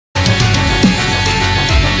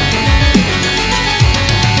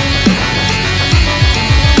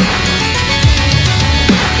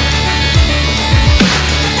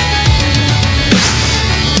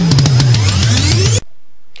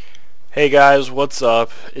Hey guys, what's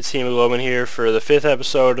up? It's Hemaglobin here for the 5th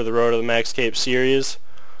episode of the Road to the Max Cape series.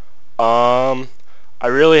 I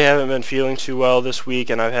really haven't been feeling too well this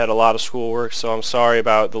week, and I've had a lot of schoolwork, so I'm sorry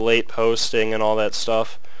about the late posting and all that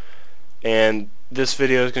stuff. And this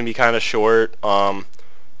video is going to be kind of short.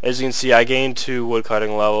 As you can see, I gained 2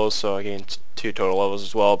 woodcutting levels, so I gained 2 total levels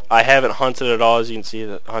as well. I haven't hunted at all. As you can see,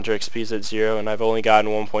 the hunter XP is at 0, and I've only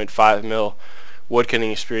gotten 1.5 mil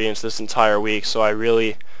woodcutting experience this entire week, so I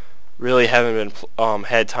really haven't been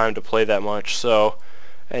had time to play that much. So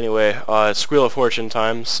anyway, it's Squeal of Fortune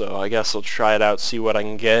time, so I guess I'll try it out, see what I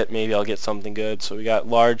can get. Maybe I'll get something good. So we got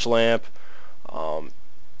large lamp,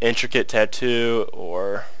 intricate tattoo,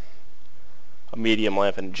 or a medium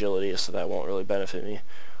lamp and agility, so that won't really benefit me.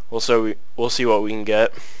 We'll see what we can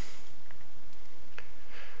get.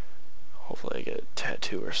 Hopefully I get a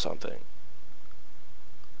tattoo or something.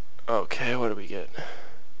 Okay, what do we get?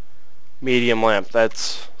 Medium lamp,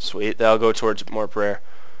 that's sweet. That'll go towards more prayer.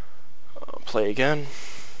 Play again.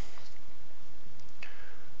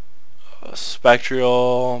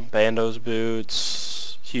 Spectral, Bando's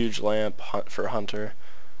boots, huge lamp for hunter.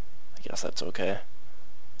 I guess that's okay.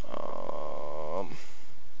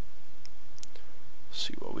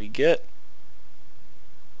 See what we get.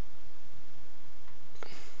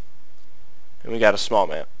 And we got a small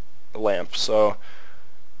lamp, so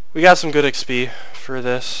we got some good XP for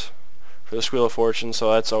this. For the Squeal of Fortune, so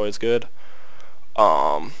that's always good.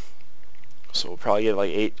 So we'll probably get like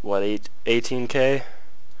 18k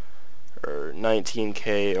or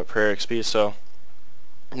 19k of prayer XP, so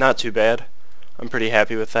not too bad. I'm pretty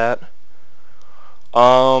happy with that.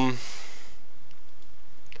 Other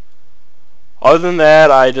than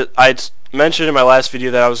that, I mentioned in my last video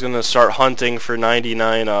that I was going to start hunting for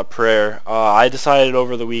 99 prayer. I decided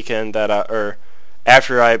over the weekend that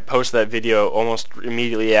after I posted that video, almost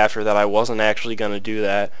immediately after that, I wasn't actually going to do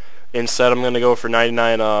that. Instead, I'm going to go for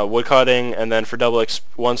 99 woodcutting, and then for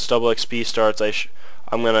once double XP starts,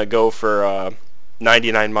 I'm going to go for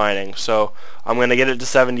 99 mining. So I'm going to get it to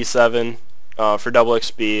 77 for double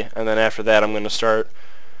XP, and then after that, I'm going to start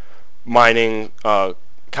mining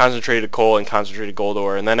concentrated coal and concentrated gold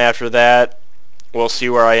ore. And then after that, we'll see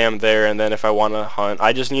where I am there, and then if I want to hunt.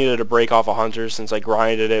 I just needed to break off a hunter since I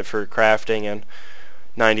grinded it for crafting and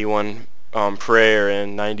 91 prayer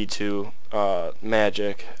and 92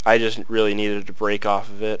 magic. I just really needed to break off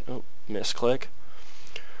of it. Oh, misclick.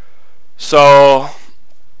 So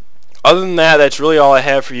other than that, that's really all I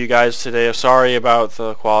have for you guys today. I'm sorry about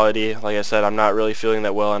the quality. Like I said, I'm not really feeling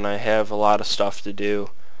that well, and I have a lot of stuff to do.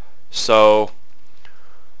 So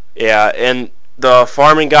yeah, and the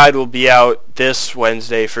farming guide will be out this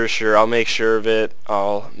Wednesday for sure. I'll make sure of it.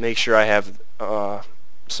 I'll make sure I have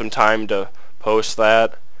some time to post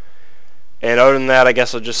that. And other than that, I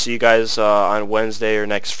guess I'll just see you guys on Wednesday or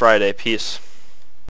next Friday. Peace.